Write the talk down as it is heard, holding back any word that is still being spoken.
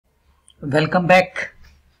Welcome back.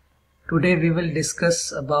 Today we will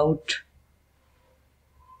discuss about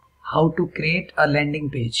how to create a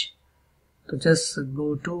landing page. So just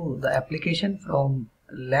go to the application from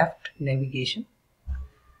left navigation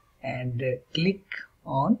and click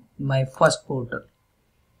on my first portal.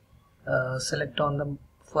 Select on the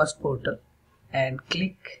first portal and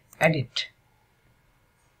click edit.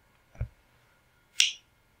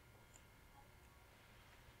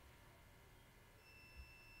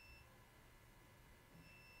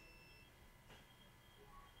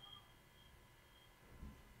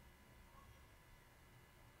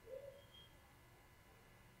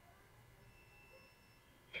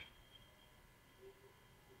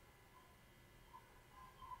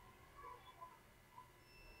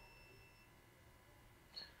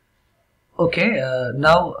 Okay,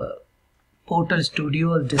 now Portal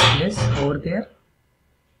Studio displays over there.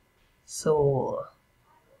 So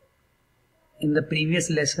in the previous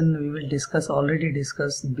lesson we will already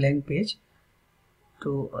discuss blank page.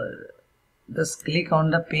 So just click on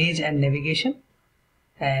the page and navigation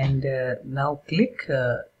and now click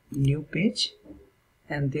new page,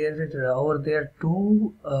 and there is over there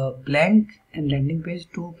two blank and landing page,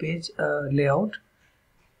 two page layout.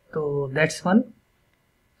 So that's one.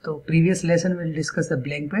 So previous lesson we will discuss the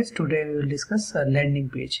blank page. Today we will discuss a landing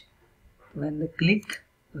page. When they click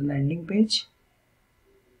the landing page,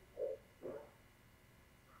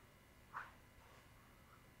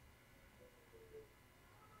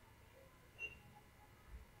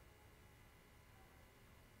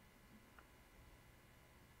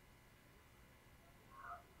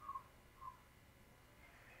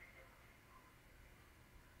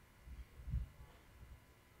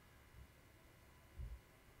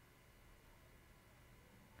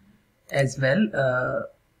 as well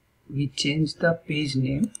we change the page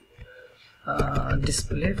name,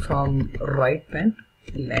 display from right pane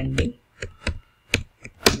landing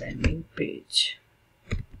page.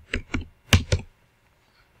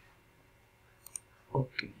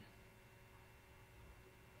 Okay,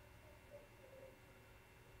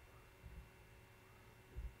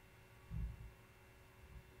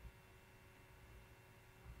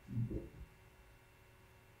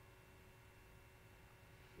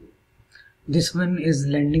 this one is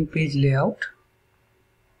landing page layout.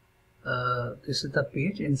 This is the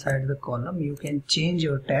page. Inside the column you can change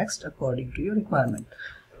your text according to your requirement.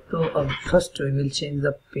 So first we will change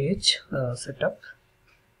the page setup.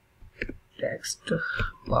 Text,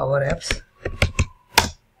 Power Apps,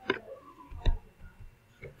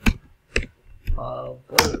 Power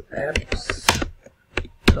Apps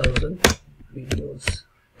 1000 videos.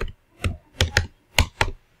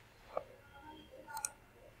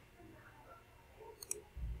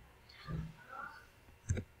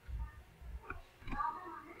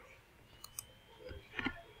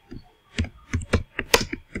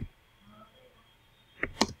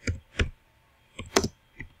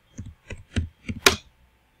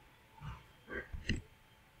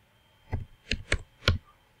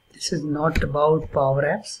 This is not about Power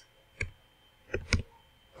Apps.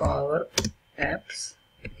 Power Apps.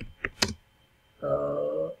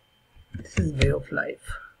 This is way of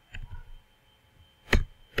life.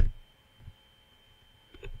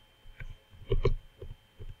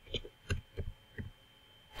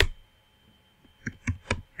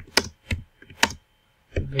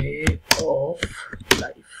 Way of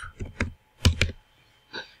life.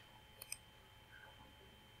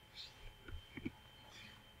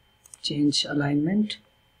 Change alignment,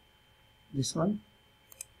 this one,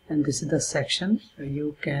 and this is the section.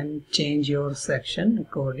 You can change your section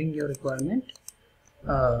according to your requirement.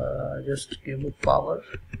 Just give a Power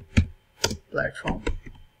Platform,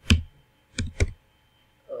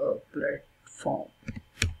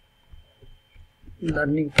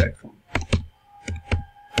 learning platform.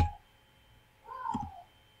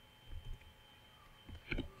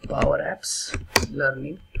 Power Apps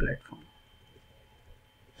learning platform.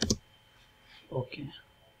 Okay,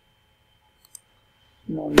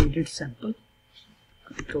 now needed sample,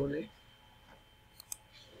 Control A.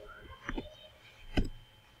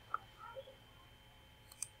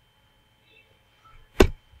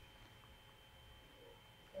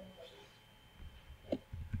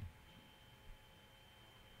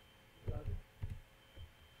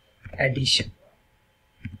 Addition.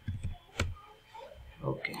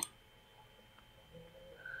 Okay,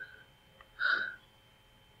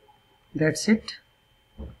 that's it.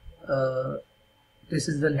 This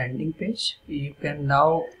is the landing page. You can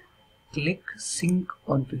now click sync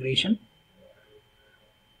configuration.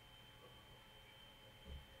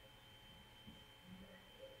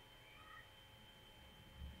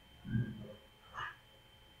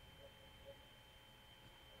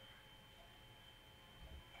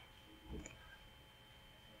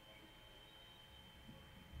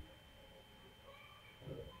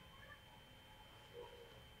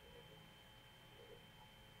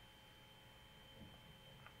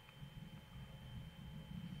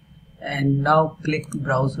 and now click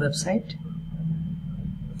browse website.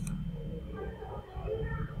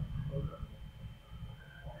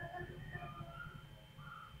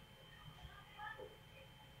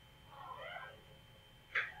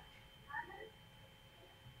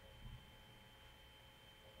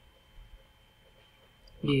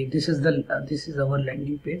 This is our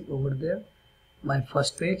landing page over there. My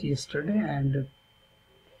first page yesterday and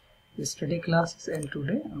yesterday classes, and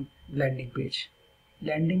today landing page.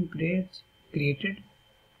 Landing page created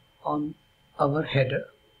on our header.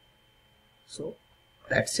 So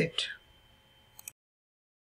that's it.